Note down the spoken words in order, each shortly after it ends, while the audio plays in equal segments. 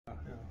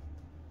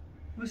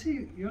Was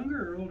he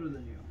younger or older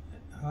than you?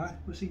 Huh?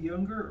 Was he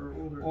younger or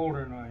older?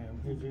 Older than I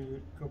am. He's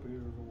a couple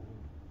years older.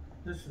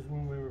 This is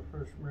when we were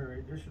first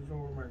married. This is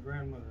over my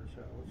grandmother's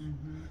house.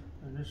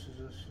 And this is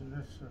us, and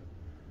that's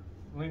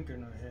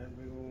Lincoln I had,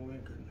 big old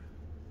Lincoln.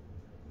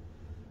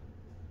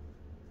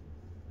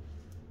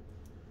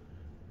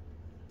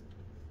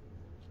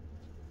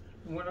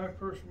 When I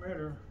first met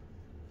her,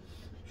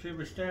 she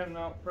was standing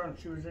out front.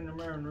 She was in the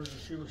Mariners, and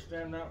she was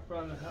standing out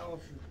front of the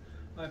house. And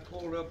I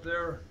pulled up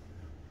there,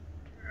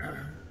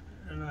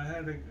 and I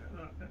had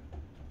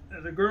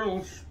the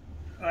girls.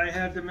 I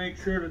had to make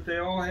sure that they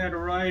all had a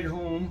ride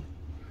home,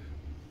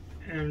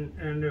 and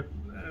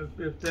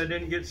if they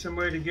didn't get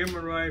somebody to give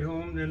them a ride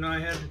home, then I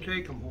had to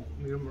take them home,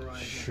 give them a ride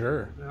home.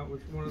 Sure. That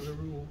was one of the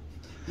rules.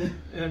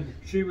 And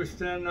she was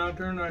standing out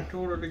there, and I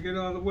told her to get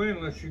out of the way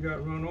unless she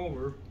got run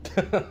over.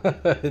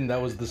 And that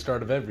was the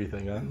start of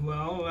everything, huh?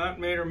 Well, that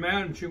made her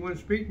mad, and she wouldn't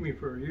speak to me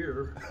for a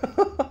year.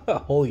 A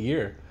whole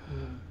year.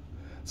 Yeah.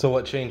 So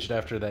what changed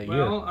after that year?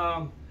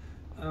 Well,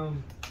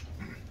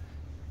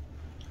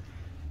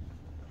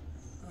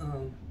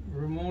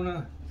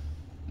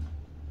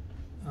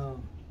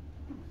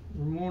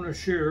 Ramona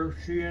Shearer,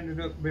 she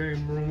ended up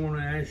marrying Ramona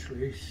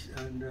Ashley,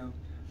 and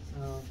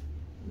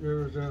there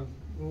was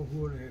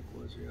who the heck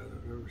was the other?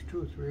 There was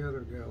 2 or 3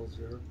 other gals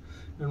there,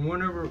 and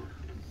whenever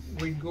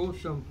we'd go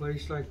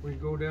someplace, like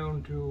we'd go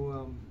down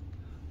to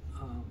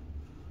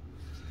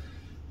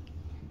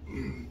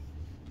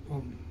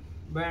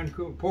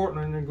Vancouver,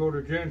 Portland, and go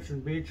to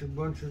Jensen Beach, a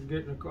bunch of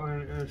get in a car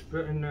and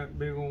spit in that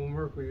big old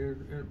Mercury.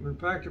 In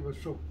fact, it was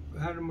so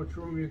had so much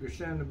room you could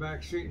stand in the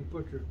back seat and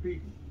put your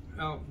feet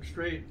out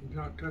straight and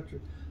not touch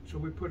it. So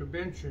we put a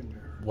bench in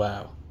there.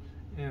 Wow.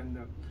 And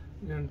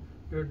then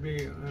there'd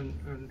be,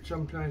 and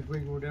sometimes we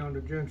go down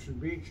to Jensen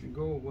Beach and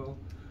go, well,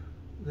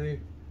 they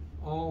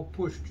all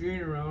pushed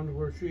Jean around to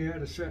where she had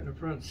to sit in the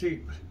front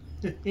seat.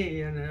 And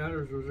the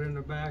others was in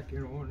the back, you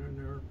know, and in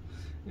there.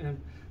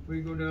 And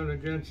we go down to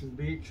Jensen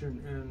Beach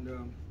and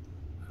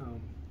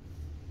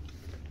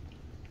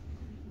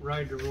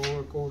ride the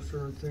roller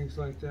coaster and things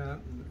like that.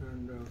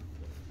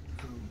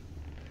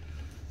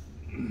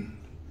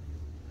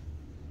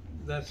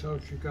 That's how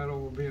she got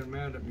over being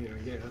mad at me, I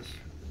guess.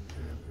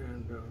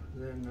 And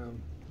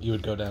then You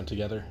would go down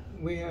together?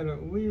 we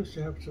used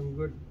to have some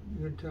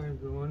good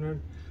times going. And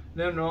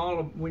then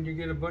when you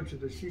get a bunch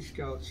of the Sea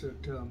Scouts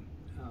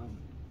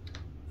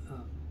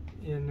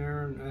in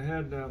there, and I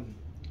had there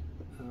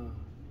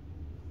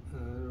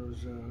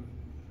was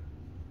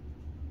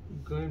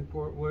Glenn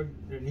Portwood,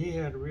 and he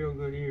had real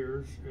good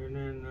ears, and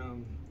then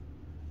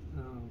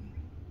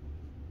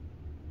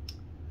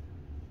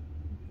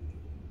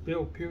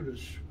Bill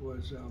Putis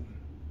was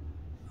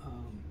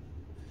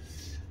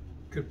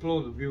could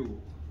blow the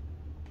bugle.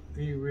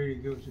 He really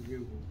gives the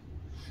bugle.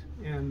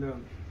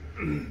 And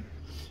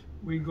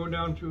we go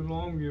down to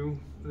Longview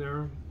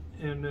there,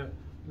 and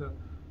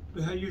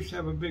they used to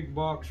have a big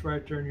box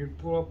right there, and you'd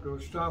pull up to a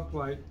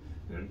stoplight,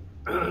 and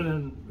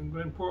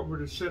Glenn Portwood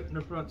would sit in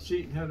the front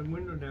seat and had the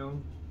window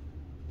down,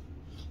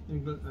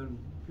 and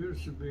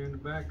Putis would be in the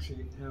back seat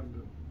and have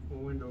the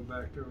window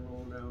back there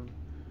roll down,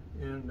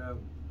 and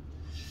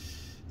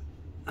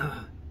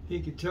he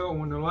could tell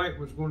when the light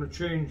was going to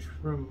change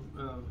from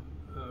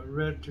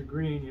red to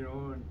green, you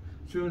know, and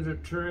as soon as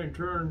it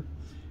turned,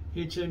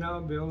 he'd say, "Now,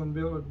 Bill," and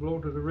Bill would blow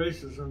to the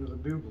races under the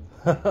bugle.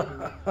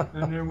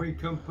 And then we'd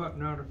come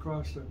putting out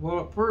across the. Well,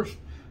 at first,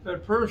 the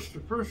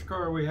first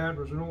car we had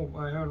was an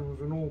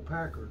old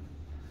Packard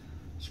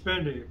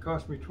Spendy. It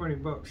cost me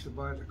 $20 to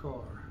buy the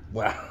car.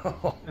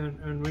 Wow.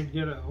 And we'd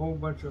get a whole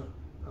bunch of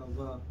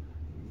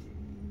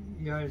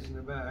guys in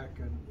the back,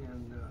 and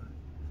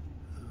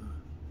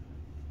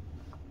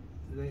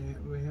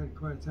we had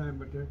quite a time,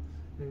 but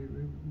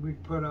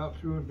we'd put out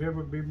through, and there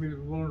would be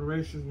one of the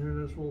races, and here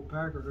this old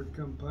Packard would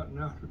come putting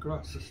out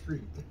across the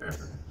street there.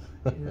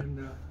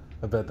 And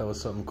I bet that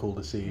was something cool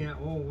to see. yeah,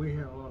 we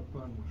had a lot of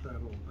fun with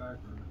that old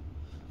Packard.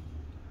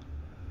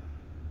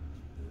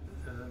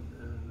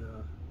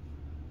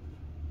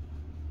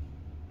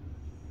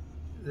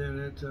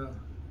 And then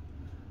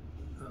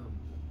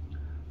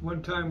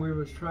one time we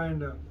was trying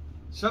to,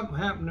 something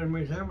happened and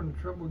we was having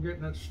trouble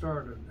getting it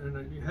started,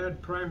 and you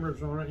had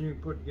primers on it. You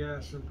could put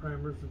gas in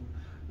primers, and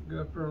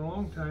for a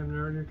long time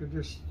there you could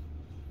just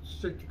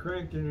stick the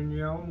crank in, and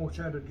you almost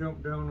had to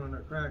jump down on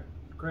a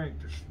crank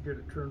to get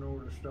it turned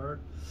over to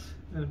start.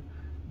 And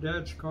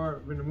Dad's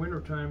car, in the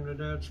wintertime,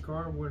 Dad's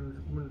car,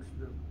 when the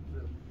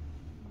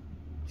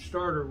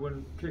starter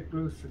wouldn't kick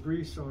loose the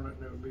grease on it,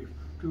 and it would be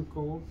too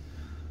cold,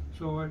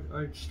 so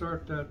I'd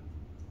start that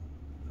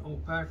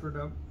old Packard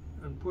up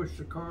and push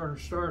the car and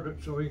start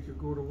it so he could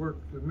go to work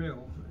at the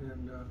mill,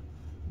 and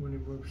when he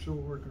was still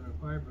working at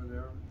fiber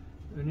there.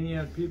 And he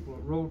had people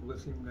that rode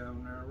with him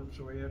down there,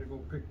 so he had to go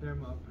pick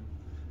them up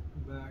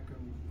and back.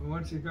 And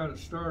once he got it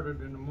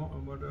started in the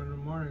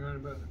morning, I'd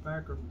about the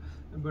Packard,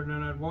 but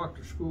then I'd walk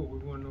to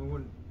school. I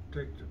wouldn't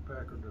take the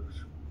Packard to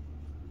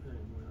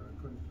anywhere.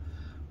 I couldn't.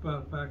 Well,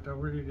 in fact, I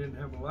really didn't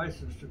have a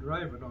license to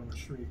drive it on the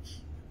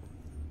streets.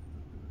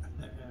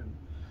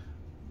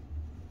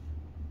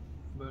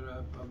 but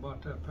I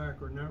bought that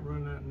Packard and that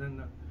run that,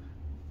 and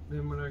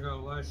then when I got a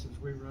license,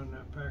 we run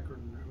that Packard,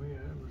 and I mean,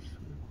 it was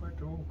quite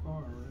the old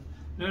car. Right?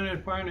 Then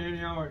it finally,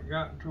 anyhow, it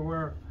got to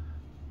where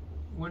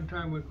one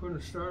time we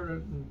couldn't start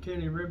it, and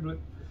Kenny Riblet,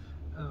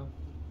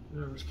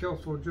 there was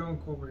Kelso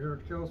Junk over here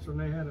at Kelso, and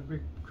they had a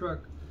big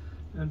truck,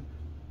 and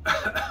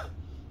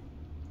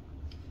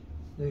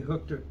they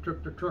took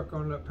the truck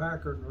on that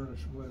Packard and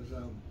was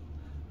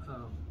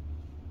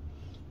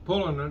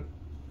pulling it,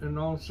 and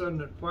all of a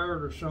sudden it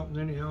fired or something.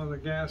 Anyhow, the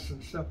gas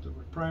and stuff that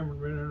was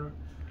primer in it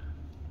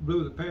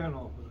blew the pan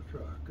off of the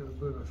truck. It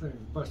blew the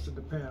thing, busted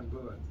the pan,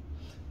 blew it,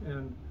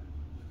 and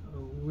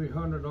we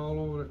hunted all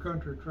over the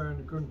country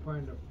couldn't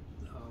find a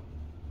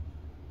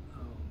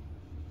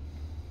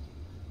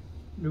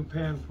new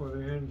pan for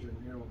the engine,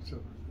 you know, so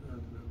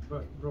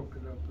broke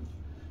it up,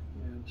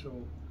 and so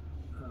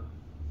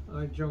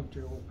I junked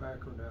the old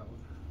Packard out.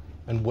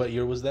 And what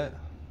year was that?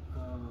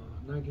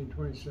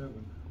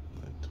 1927.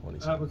 27.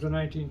 That was a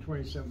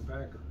 1927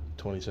 Packard.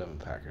 27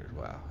 Packard.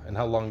 Wow. And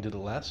how long did it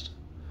last?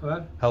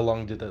 What? How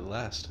long did it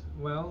last?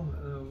 Well,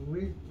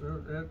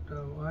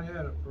 I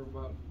had it for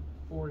about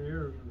 4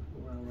 years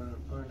when I went to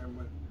find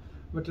him.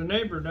 But the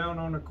neighbor down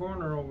on the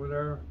corner over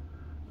there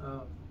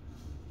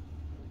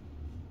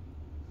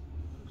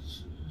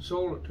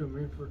sold it to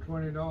me for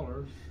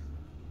 $20.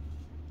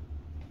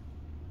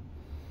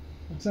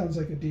 That sounds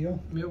like a deal.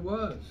 It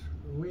was.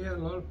 We had a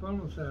lot of fun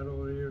with that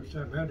over the years.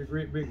 It had the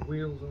great big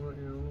wheels on it,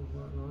 you know, and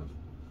whatnot.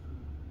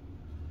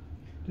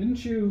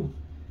 Didn't you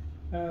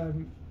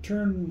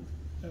turn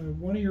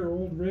one of your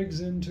old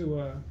rigs into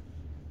a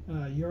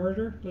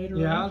yarder later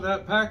on? Yeah,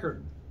 that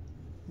Packard.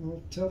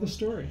 Well, tell the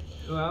story.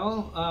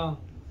 Well,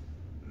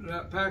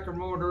 that Packard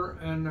motor,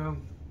 and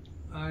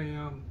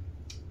I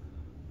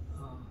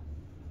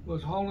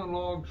was hauling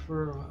logs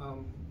for a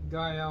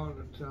guy out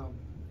at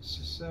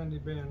Sandy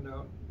Bend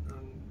out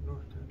on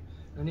North Town,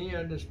 and he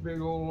had this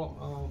big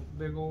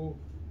old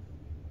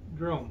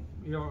drum,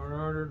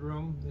 yarder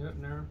drum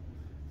in there,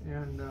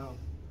 and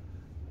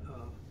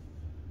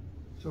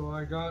so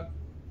I got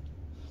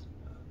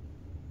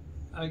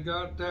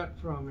that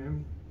from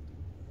him,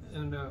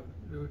 and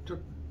we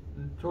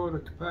tore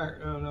the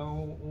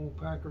old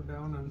Packard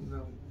down,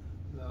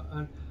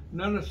 and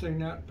another thing,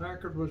 that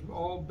Packard was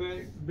all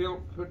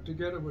put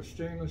together with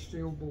stainless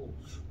steel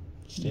bolts.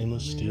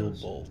 Stainless steel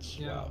bolts.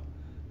 Yeah. Wow.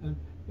 And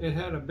it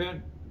had a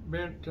bent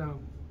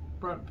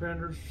front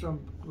fenders, some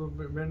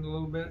bent a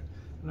little bit,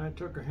 and I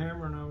took a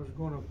hammer and I was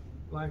going to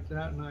like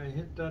that, and I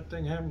hit that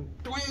thing,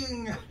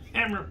 twing,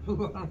 hammer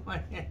flew out of my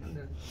hand.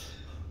 And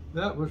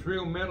that was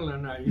real metal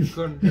in there. You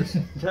couldn't just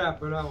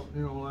tap it out,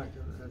 you know, like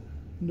it.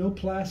 No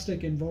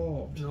plastic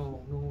involved. No.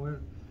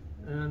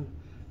 And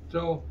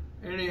so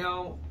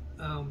anyhow,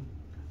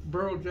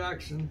 Burl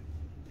Jackson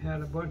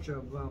had a bunch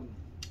of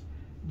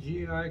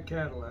GI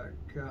Cadillac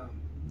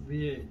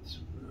V8s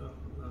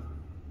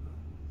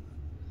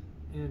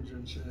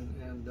engines,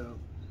 and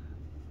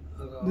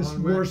This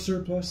war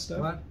surplus stuff?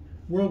 What?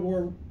 World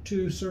War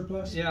II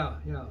surplus? Yeah.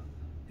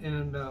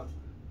 And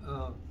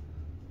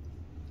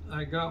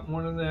I got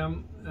one of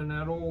them, and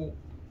that old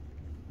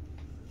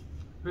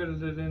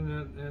fitted it in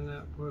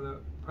that where the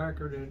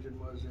Packard engine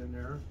was in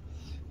there,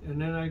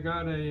 and then I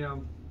got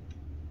a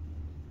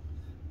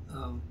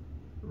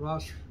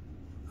Ross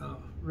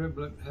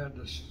Riblet had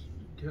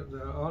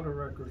the auto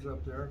records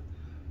up there.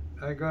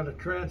 I got a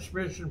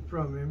transmission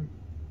from him,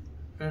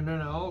 and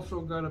then I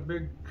also got a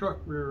big truck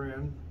rear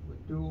end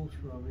with duals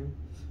from him.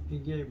 He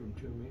gave them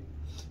to me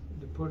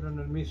to put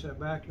underneath that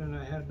back, and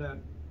then I had that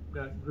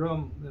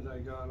drum that I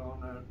got on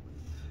that,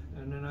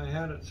 and then I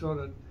had it so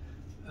that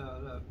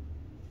the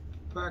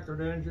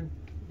Packard engine,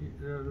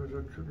 there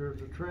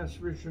was a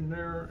transmission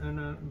there,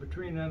 and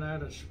between that I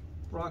had a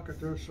sprocket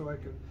there so I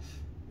could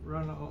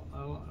run a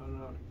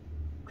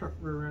truck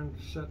rear end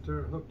set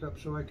there hooked up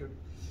so I could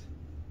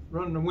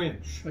run the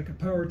winch. Like a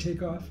power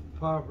takeoff?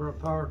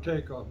 Power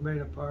takeoff.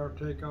 Made a power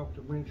takeoff,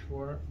 the winch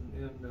for it,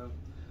 and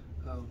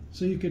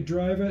so you could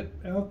drive it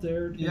out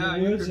there in yeah,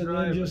 the woods you could and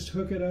then drive just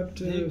hook it up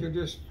to... You could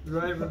just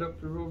drive it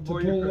up the road. To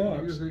Boy, pull you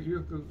logs.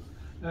 You could,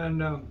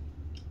 and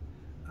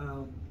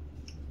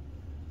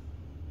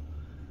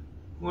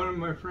one of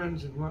my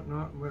friends and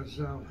whatnot was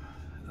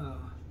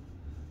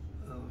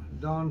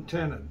Don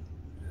Tennant,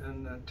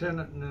 and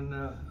Tennant and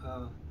then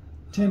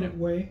Tennant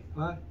Way?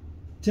 what?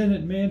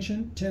 Tennant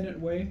Mansion? Tennant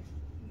Way?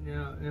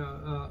 Yeah.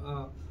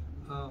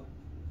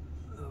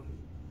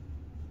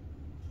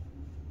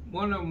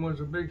 One of them was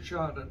a big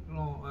shot at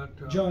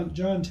John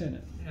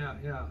Tennant.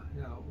 Yeah.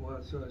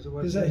 Was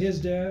Is that his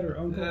dad or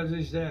uncle? That was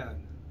his dad.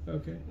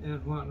 Okay.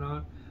 And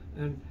whatnot,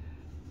 and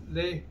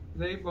they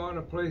bought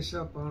a place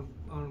up on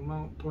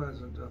Mount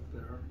Pleasant up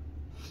there,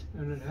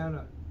 and it had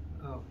a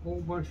whole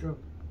bunch of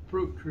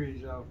fruit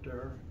trees out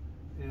there,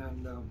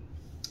 and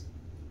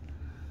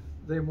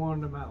they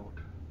wanted them out.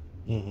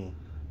 Mm-hmm.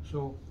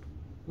 So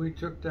we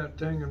took that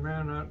thing and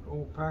ran that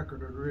old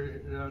Packard,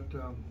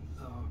 that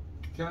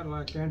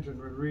Cadillac engine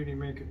would really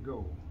make it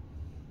go.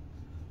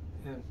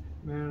 And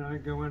man, I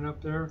went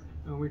up there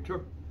and we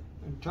took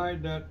and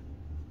tied that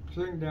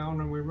thing down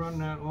and we run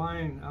that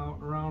line out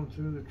around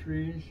through the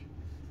trees,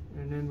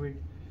 and then we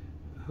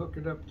hook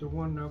it up to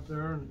one up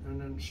there and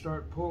then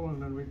start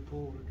pulling, and we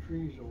pull the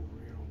trees over,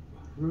 you know,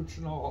 roots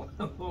and all,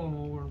 pull them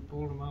over and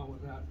pull them out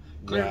with that.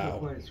 Clear the Wow.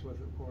 place with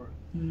it for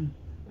it. Mm.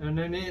 And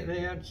then they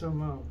had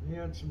some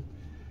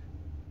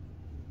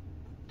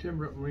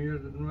timber up here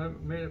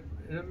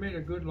that made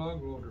a good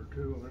log loader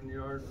too, and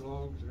yard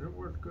logs, and it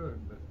worked good.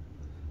 But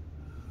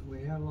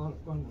we had a lot of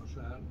fun with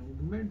that,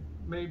 and we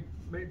made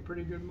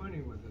pretty good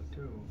money with it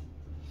too.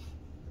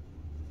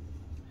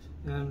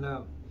 And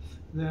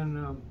then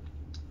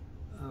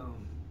oh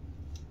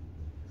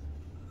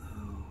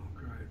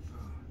crap,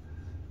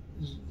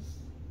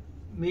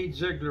 Meade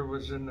Ziegler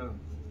was in the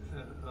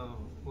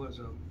was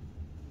a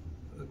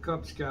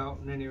Cub Scout,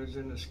 and then he was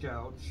in the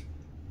Scouts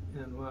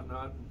and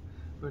whatnot.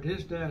 But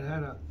his dad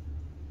had a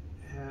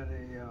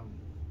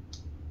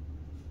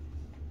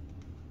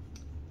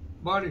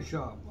body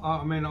shop,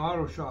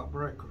 auto shop,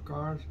 right, for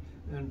cars,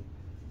 and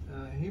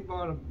he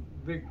bought a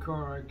big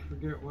car. I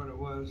forget what it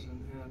was,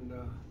 and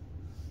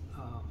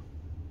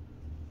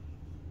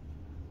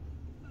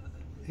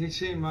he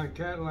seen my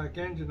Cadillac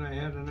engine I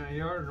had in that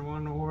yard and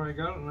wanted to know where I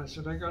got it, and I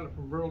said I got it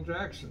from Burl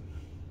Jackson.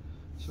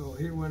 So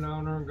he went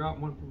out there and got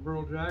one from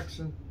Burl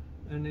Jackson,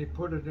 and they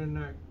put it in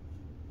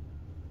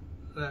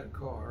that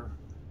car,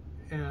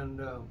 and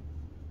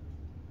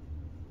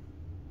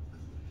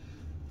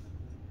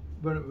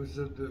but it was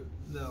the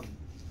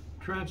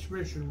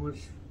transmission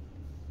was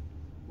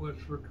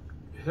for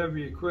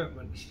heavy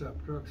equipment and stuff,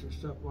 trucks and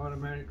stuff,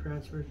 automatic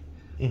transmission.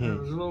 Mm-hmm. And it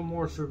was a little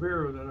more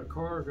severe than a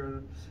car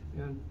gun,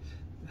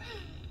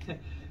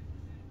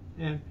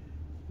 and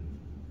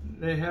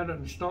they had it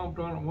and stomped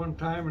on it one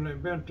time, and they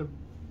bent the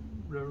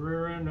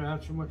rear end. It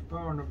had so much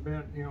power, and it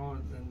bent, you know,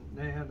 and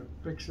they had to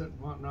fix it and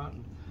whatnot.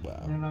 And,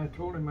 Wow. and I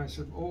told him, I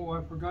said, "Oh,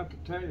 I forgot to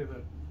tell you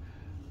that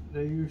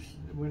they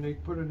when they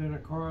put it in a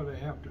car, they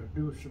have to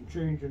do some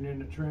changing in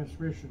the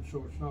transmission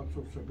so it's not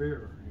so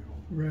severe, you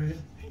know." Right.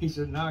 He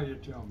said, "Now you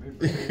tell me."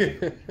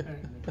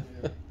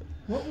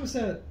 What was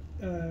that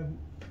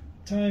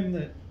time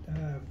that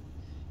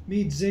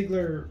Meade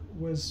Ziegler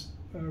was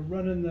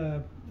running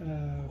the?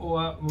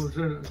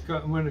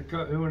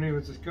 When he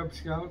was the Cub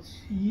Scouts.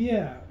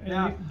 Yeah, and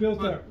Yeah, he built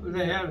but a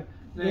they had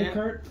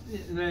go-kart?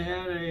 They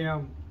had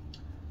a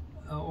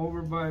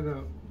over by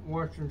the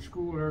Washington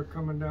School there,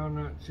 coming down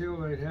that hill.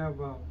 They'd have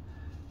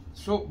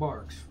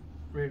soapbox.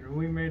 And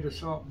we made a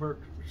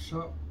soapbox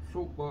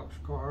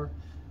car,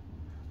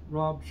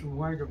 robbed some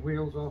wagon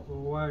wheels off of a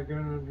wagon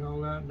and all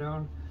that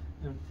down,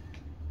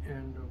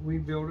 and we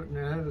built it, and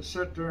it had to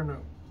sit there in a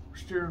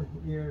steering,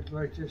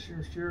 like this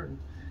here, steer. And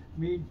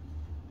Meade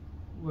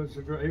was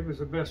he was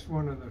the best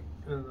one of the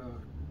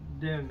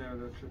den there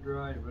to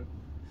drive it.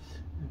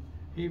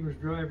 He was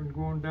driving,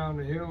 going down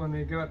the hill, and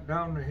he got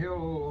down the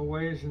hill a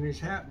ways, and his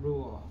hat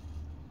blew off.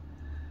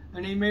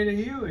 And he made a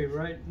Huey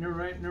right in the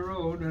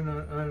road, and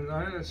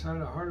I just had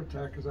a heart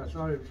attack because I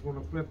thought he was going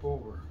to flip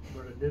over,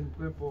 but it didn't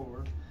flip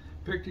over.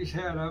 Picked his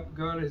hat up,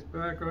 got his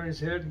back on his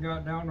head, and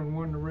got down and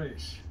won the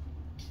race.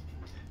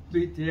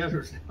 Beat the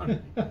others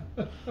down.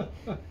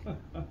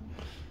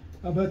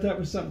 I bet that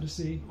was something to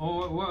see.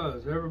 Oh, it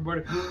was.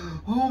 Everybody,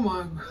 oh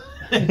my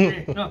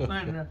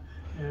God.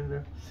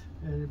 You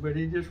know, but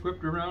he just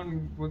whipped around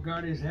and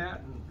got his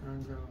hat,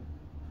 and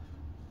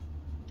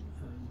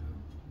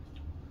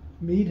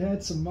Meade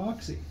had some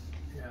moxie.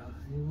 yeah,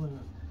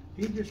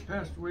 he just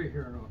passed away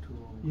here not too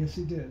long ago. Yes,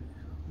 he did.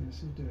 Yes,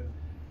 he did.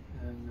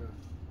 And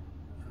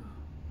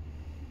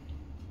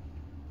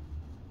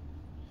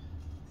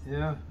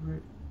yeah,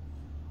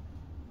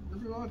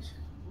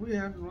 we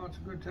had lots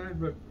of good times,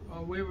 but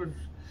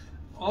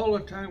all the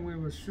time we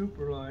was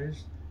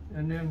supervised.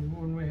 And then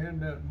when we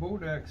had that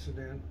boat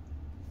accident,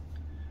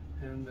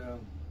 and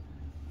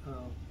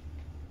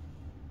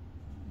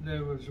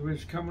we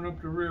was coming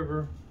up the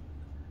river,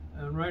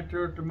 and right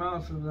there at the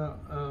mouth of the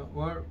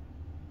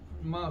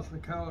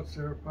Cowlitz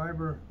there,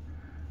 Fiber,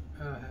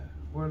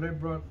 where they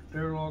brought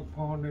their log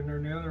pond in there,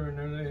 and the other in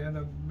there, they had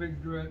a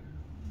big dredge,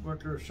 what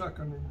they're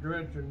sucking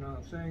dredging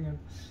thing, and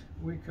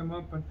we come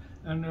up,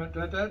 and at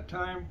that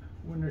time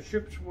when the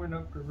ships went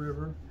up the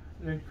river,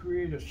 they'd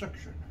create a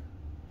suction,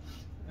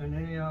 and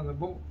anyhow the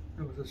boat,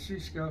 there was the Sea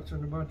Scouts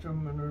and a bunch of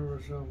them, and there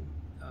was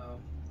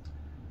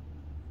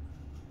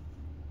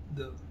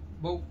the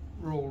boat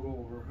rolled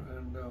over,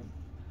 and the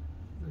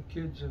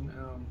kids and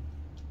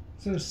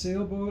Is that a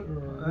sailboat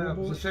or a it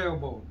was a rowboat?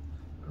 sailboat,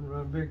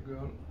 a big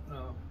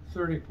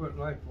 30-foot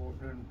lifeboat,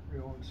 and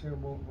the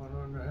sailboat went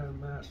on, they had a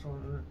mast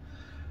on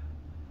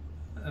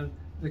it, and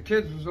the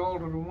kids was all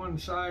to the one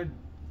side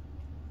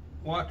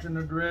watching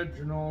the dredge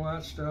and all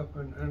that stuff,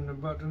 and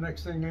about the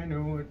next thing they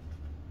knew, it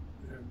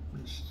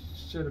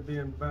instead of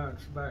being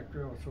bounced back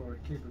there, so to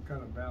keep it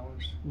kind of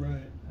balanced,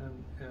 Right.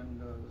 and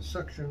the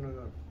suction of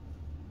the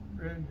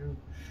dredge, and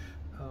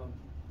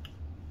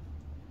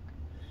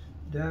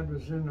Dad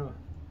was in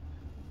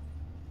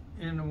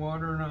the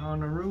water, and on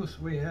the roof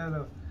we had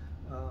a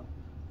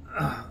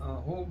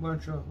whole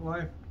bunch of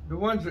the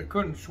ones that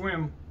couldn't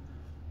swim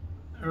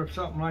or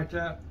something like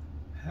that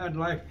had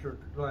life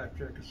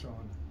jackets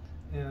on,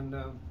 and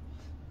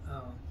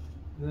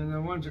then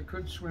the ones that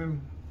could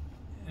swim,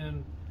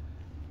 and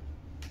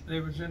they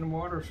was in the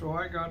water, so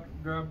I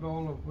grabbed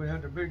all of. We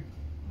had the big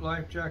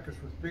life jackets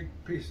with big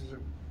pieces of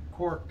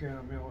cork in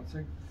them, I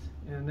think,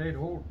 and they'd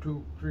hold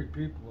 2-3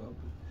 people up.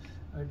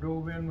 I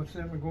dove in with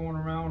them going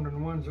around, and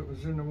the ones that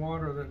was in the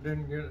water that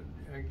didn't get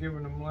it,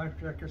 giving them life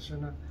jackets,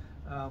 and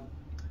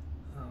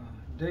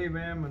Dave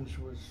Ammons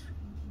was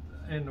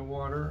in the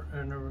water,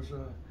 and there was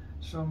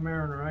some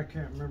mariner, I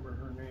can't remember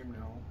her name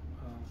now,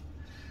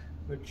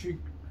 but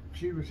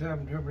she was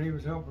having trouble, and he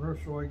was helping her,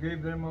 so I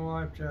gave them a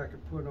life jacket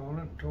put on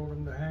it and told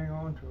them to hang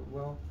on to it.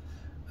 Well,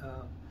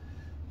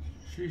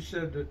 she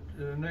said that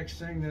the next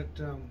thing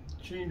that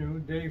she knew,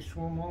 Dave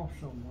swam off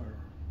somewhere.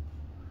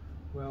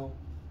 Well,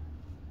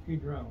 he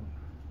drowned.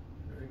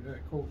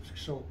 That coat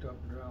soaked up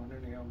and drowned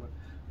anyhow, but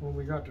when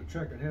we got to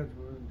checking heads,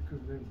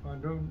 I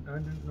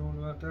didn't know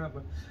about that,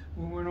 but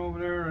we went over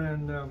there,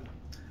 and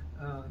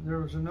there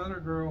was another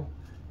girl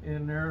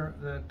in there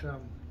that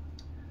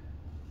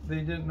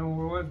they didn't know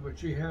who it was, but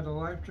she had a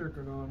life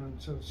jacket on,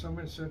 and so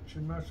somebody said she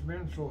must have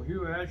been, so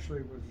Hugh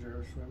Ashley was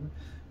there swimming.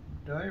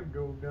 Dave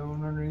dove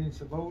down underneath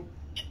the boat,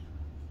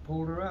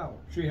 pulled her out.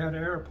 She had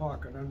an air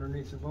pocket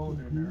underneath the boat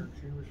in there, and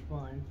she was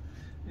fine.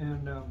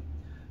 And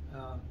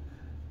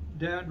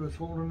Dad was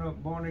holding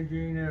up Bonnie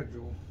Jean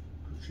Edgell,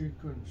 because she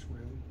couldn't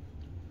swim.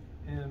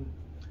 And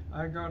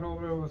I got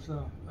over there with,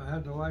 I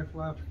had the life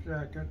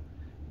jacket,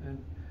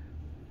 and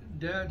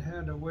Dad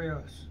had a way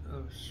of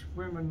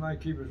swimming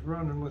like he was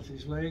running with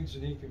his legs,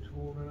 and he could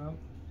hold it up.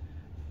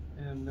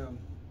 And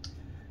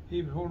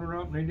he was holding her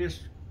up, and they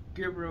just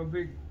gave her a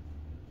big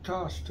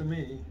toss to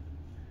me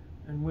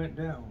and went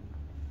down.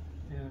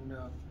 And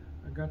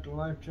I got the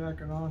life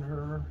jacket on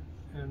her,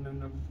 and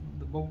then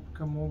the boat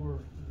come over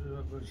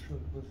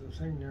with the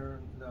thing there,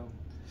 and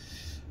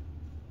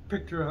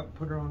picked her up,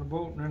 put her on the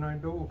boat, and then I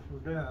dove for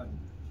Dad.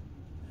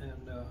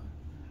 And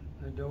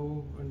I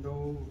dove and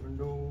dove and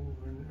dove,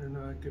 and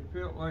I could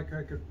feel like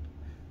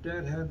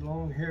Dad had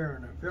long hair,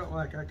 and I felt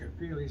like I could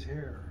feel his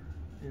hair,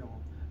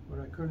 but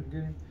I couldn't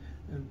get him.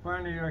 And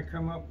finally I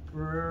come up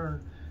for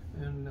air,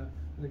 and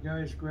the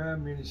guys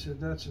grabbed me, and he said,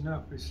 "That's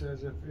enough." He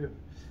says, if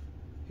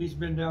he's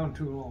been down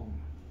too long,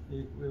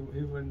 he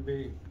wouldn't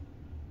be.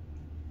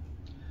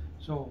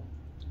 So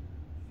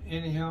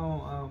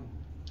anyhow,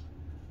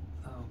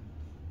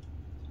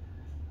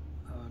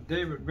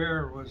 David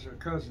Bear was a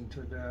cousin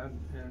to Dad,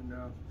 and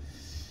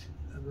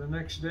the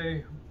next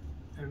day,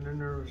 and then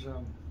there was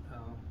a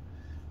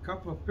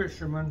couple of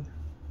fishermen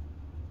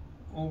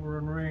over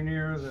in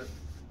Rainier that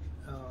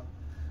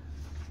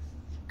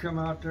come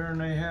out there, and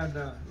they had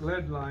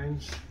lead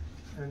lines,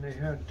 and they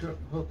had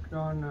hooked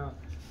on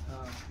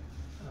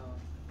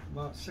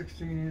about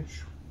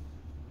 16-inch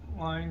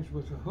lines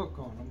with a hook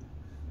on them,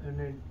 and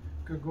they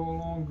could go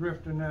along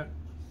drifting that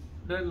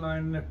lead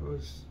line, and if it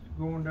was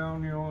going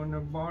down, in the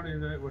body,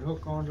 that would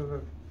hook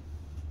onto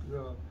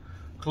the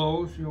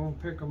clothes,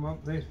 and pick them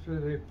up. They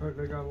said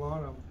they got a lot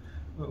of them,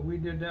 but we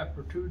did that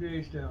for 2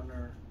 days down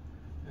there,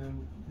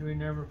 and we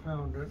never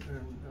found it.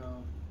 And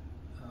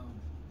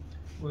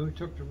well, we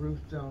took the roof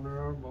down there,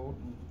 our boat,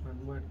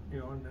 and went,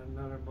 in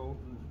another boat,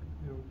 and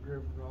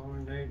driven along,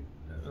 and they,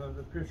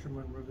 the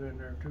fishermen was in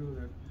there too.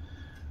 That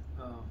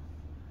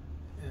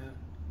and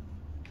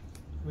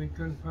we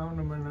couldn't find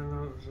him, and then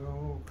it was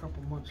a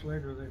couple months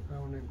later they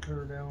found him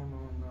clear down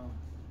on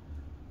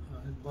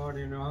his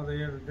body. And how they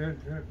had it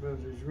was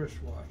his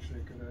wristwatch.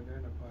 They could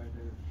identify it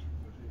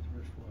with his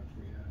wristwatch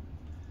we had,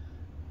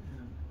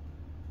 and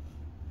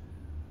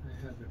they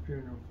had the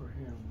funeral for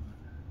him.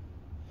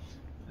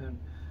 And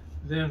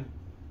then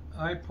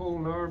I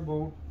pulled our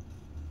boat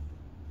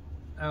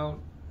out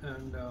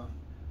and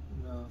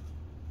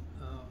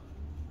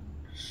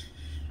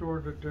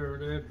stored it there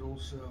at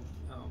Edgell's,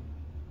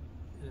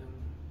 and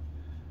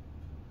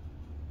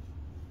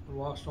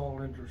lost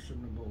all interest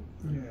in the boat.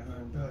 Yeah,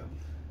 and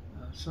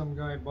some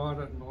guy bought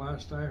it, and the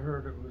last I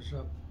heard, it was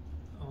up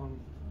on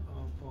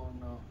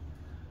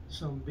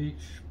some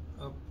beach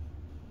up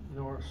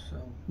north.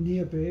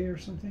 Nia Bay or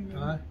something?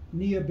 Huh?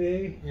 Nia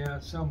Bay? Yeah,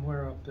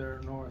 somewhere up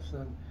there north,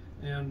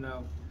 and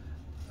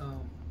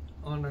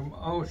on the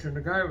ocean.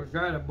 The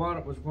guy that bought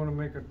it was going to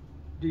make a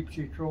deep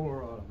sea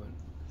trawler out of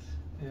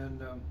it,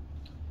 and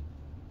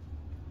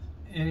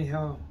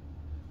anyhow,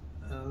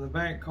 the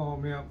bank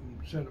called me up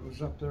and said it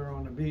was up there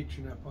on the beach,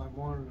 and if I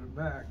wanted it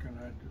back, and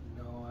I said,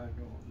 no, I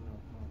don't,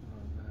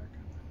 not back.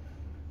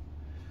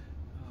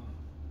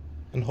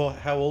 And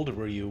how old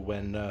were you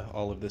when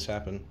all of this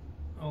happened?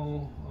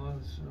 Oh, I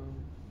was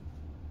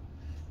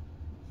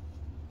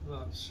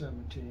about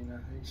 17, I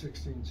think,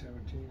 16, 17,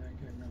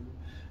 I can't remember.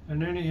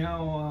 And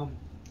anyhow,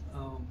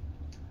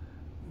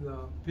 the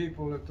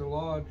people at the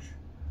lodge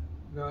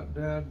got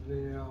Dad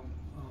the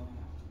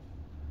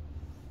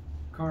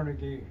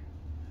Carnegie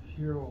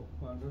Hero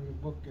Fund. There's a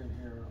book in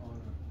here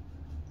on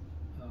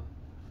it.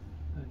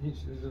 And he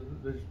says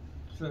there's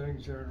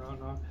things there and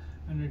not.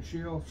 And then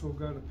she also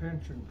got a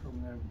pension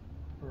from them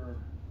for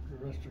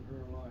the rest of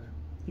her life.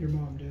 Your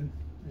mom did?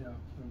 Yeah,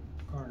 from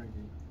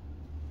Carnegie.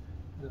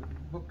 the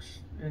books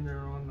in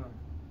there on the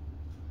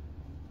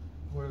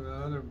where the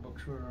other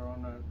books were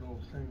on that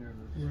little thing there.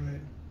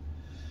 Right.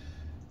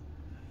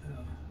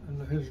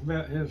 And his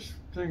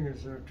thing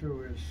is there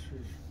too. His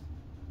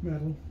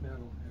Metal.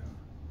 medal.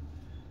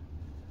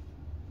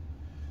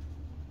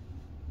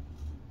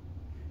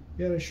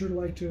 Yeah, I sure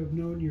like to have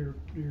known your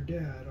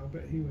dad. I'll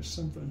bet he was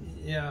something.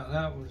 Yeah,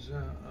 that was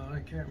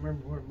I can't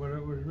remember what, but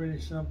it was really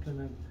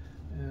something,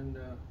 and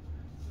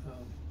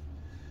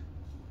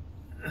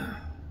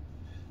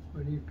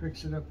but he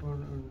picks it up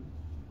on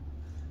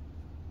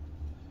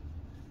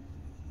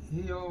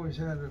he always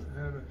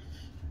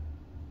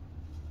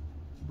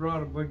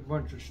brought a big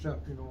bunch of stuff,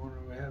 you know,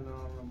 when we had it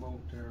on the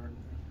boat there, and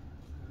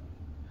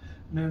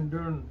then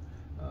during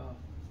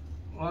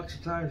lots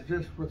of times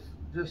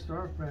just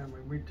our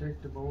family, we'd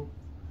take the boat,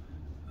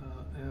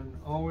 and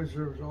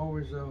there was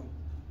always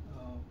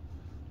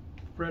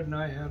Fred and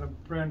I had a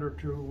friend or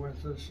two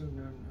with us, and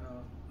then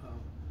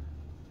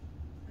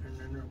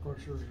of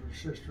course there was her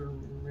sister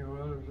and, you know,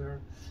 others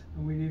there,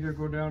 and we'd either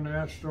go down to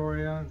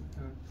Astoria,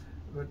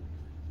 but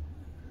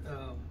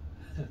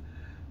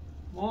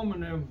Mom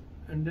and them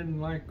and didn't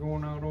like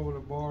going out over the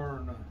bar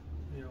and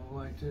you know,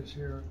 like this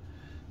here,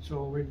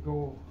 so we'd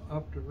go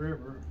up the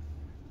river,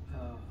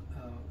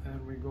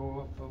 and we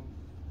go up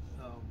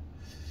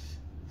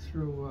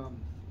through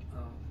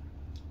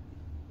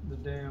the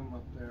dam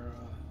up there.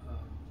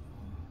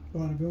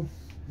 Bonneville.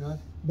 What?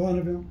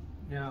 Bonneville.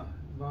 Yeah,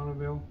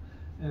 Bonneville,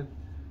 and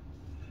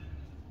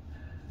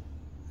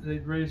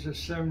they'd raise us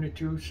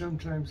 72,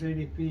 sometimes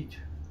 80 feet.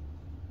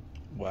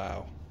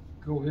 Wow.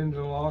 Go into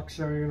the locks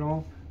there, you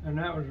know, and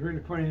that was really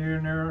funny. You're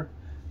in there,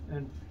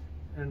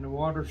 and the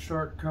water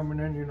start coming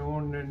in, you know,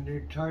 and then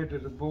you tie to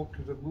the boat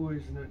to the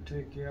buoys, and it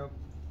take you up,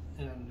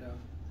 and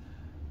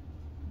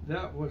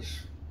that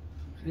was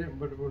it.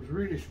 But it was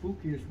really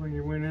spooky is when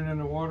you went in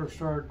and the water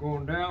started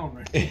going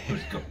down. It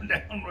was going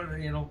down with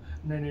it, you know,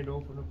 and then it'd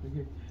open up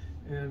again.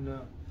 And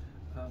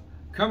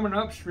coming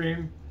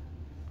upstream,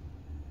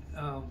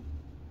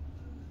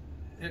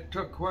 it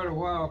took quite a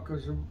while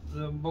because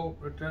the boat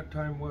at that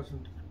time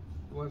wasn't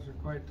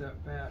quite that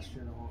fast,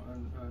 you know,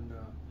 and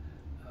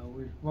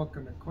we was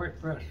walking at quite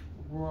fast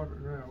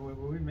water.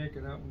 We make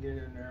it up and get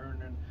in there,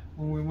 and then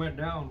when we went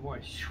down,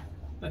 boy,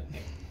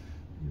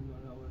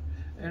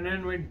 and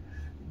then we'd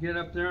get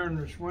up there, and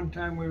this one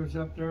time we was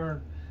up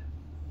there,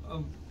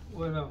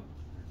 when a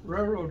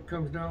railroad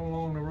comes down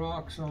along the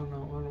rocks on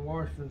the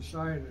Washington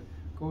side, it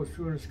goes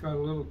through, and it's got a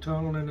little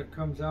tunnel, and it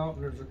comes out,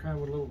 and there's a kind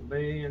of a little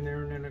bay in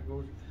there, and then it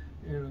goes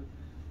in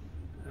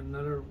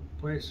another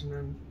place, and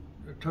then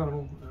a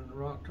tunnel, and a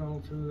rock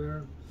tunnel through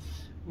there.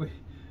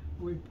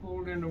 We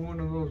pulled into one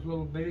of those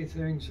little bay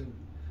things, and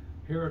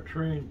hear a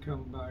train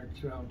come by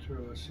down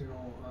through us, you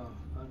know,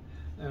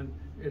 and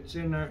it's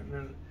in there,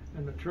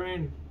 and the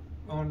train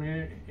on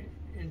the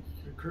it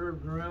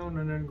curves around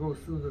and then goes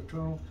through the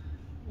tunnel,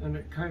 and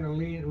it kind of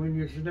leans. When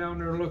you're down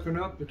there looking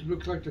up, it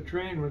looks like the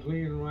train was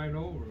leaning right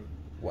over it.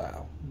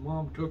 Wow.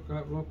 Mom took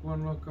that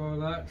one look all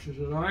that. She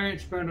says, "I ain't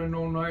spending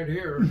no night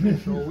here."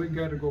 So we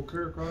got to go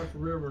clear across the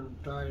river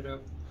and tie it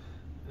up,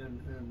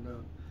 and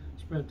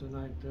spent the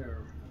night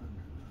there. And,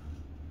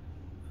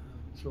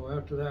 so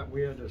after that,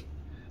 we had to,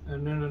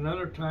 and then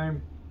another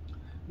time,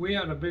 we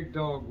had a big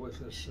dog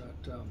with us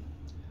that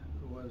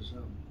was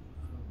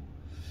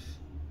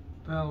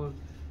Fallon.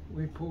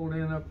 We pulled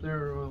in up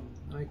there.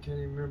 I can't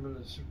even remember.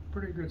 It's a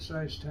pretty good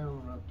sized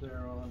town up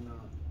there on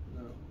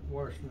the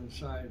Washington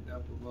side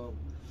up above.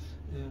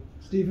 And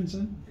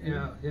Stevenson?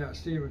 Yeah,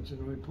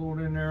 Stevenson. We pulled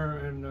in there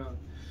and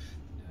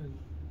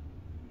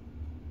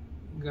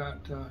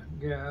got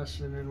gas,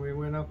 and then we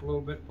went up a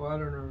little bit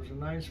farther, and there was a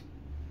nice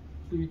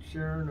beach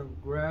there in a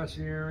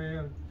grassy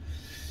area.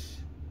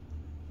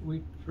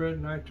 Fred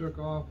and I took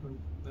off, and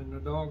the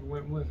dog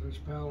went with us,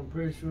 pal, and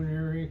pretty soon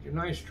here, a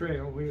nice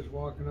trail. We was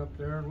walking up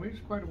there, and we was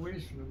quite a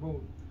ways from the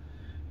boat.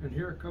 And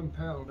here come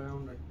Pal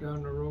down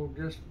the road,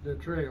 just the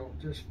trail,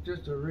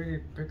 just a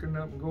really picking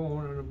up and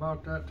going. And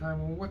about that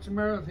time, well, what's the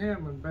matter with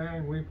him? And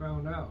bang, we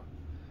found out.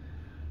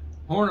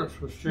 Hornets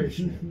was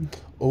chasing him.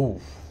 Oh.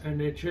 And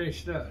they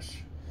chased us.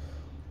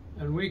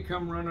 And we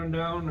come running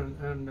down,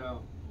 and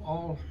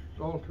all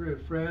three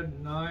of Fred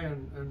and I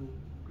and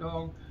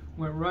dog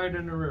went right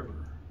in the river.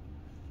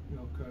 You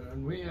know,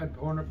 and we had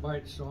hornet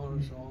bites on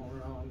us all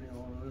around. You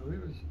know,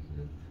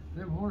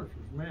 them hornets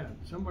was mad.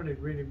 Somebody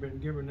had really been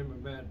giving them a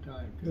bad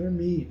time. They're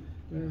mean.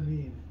 They're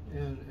mean.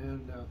 And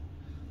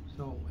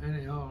so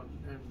anyhow,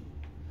 and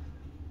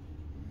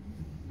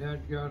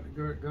Dad got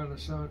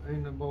us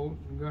in the boat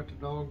and got the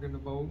dog in the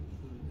boat,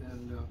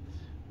 and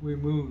we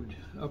moved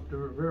up the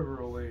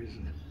river a ways,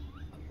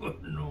 and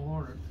no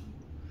hornet.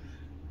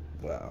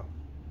 Wow.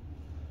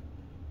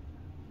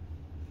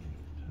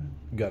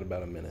 Got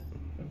about a minute.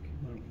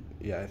 Okay.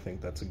 Yeah, I think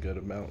that's a good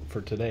amount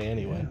for today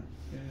anyway.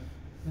 Yeah.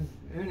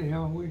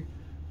 Anyhow, we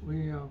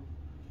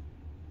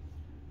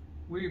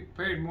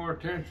paid more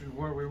attention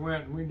where we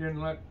went, and we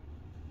didn't let,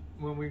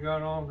 when we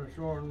got on the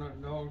shore and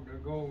let the dog to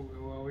go,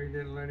 well, we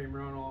didn't let him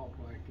run off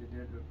like he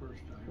did the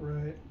first time.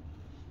 Right.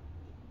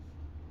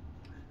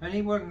 And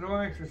he wasn't so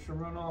anxious to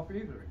run off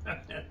either.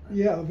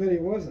 Yeah, I'll bet he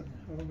wasn't.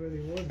 I'll bet he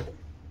wasn't.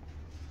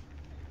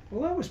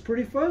 Well, that was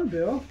pretty fun,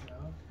 Bill. Yeah.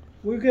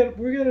 We're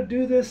gonna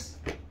do this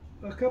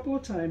a couple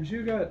of times.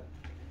 You got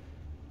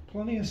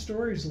plenty of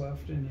stories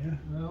left in you.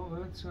 Well,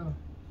 that's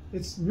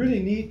It's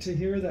really neat to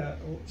hear that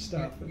old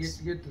stuff.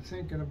 get to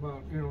thinking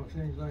about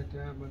things like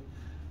that. But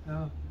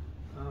yeah,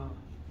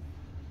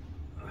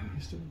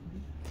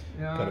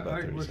 Got about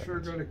I 30 was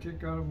sure seconds. got a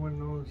kick out of when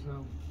those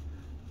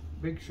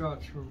big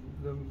shots from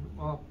them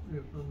off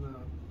from the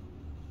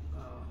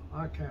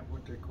I can't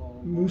what they call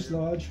them. Moose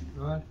Lodge.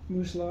 Right?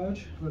 Moose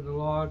Lodge. With the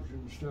lodge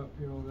and stuff,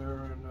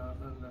 there,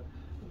 and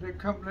they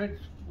come, they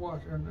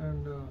watch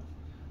and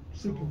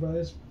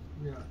Supervised.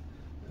 yeah,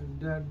 and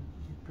Dad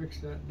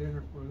fixed that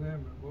dinner for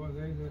them, and boy,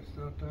 they just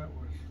thought that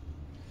was,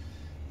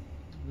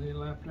 they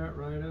lapped that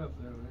right up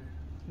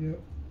there. Yep.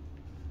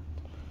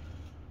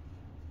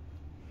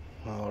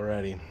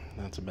 Alrighty,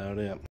 that's about it.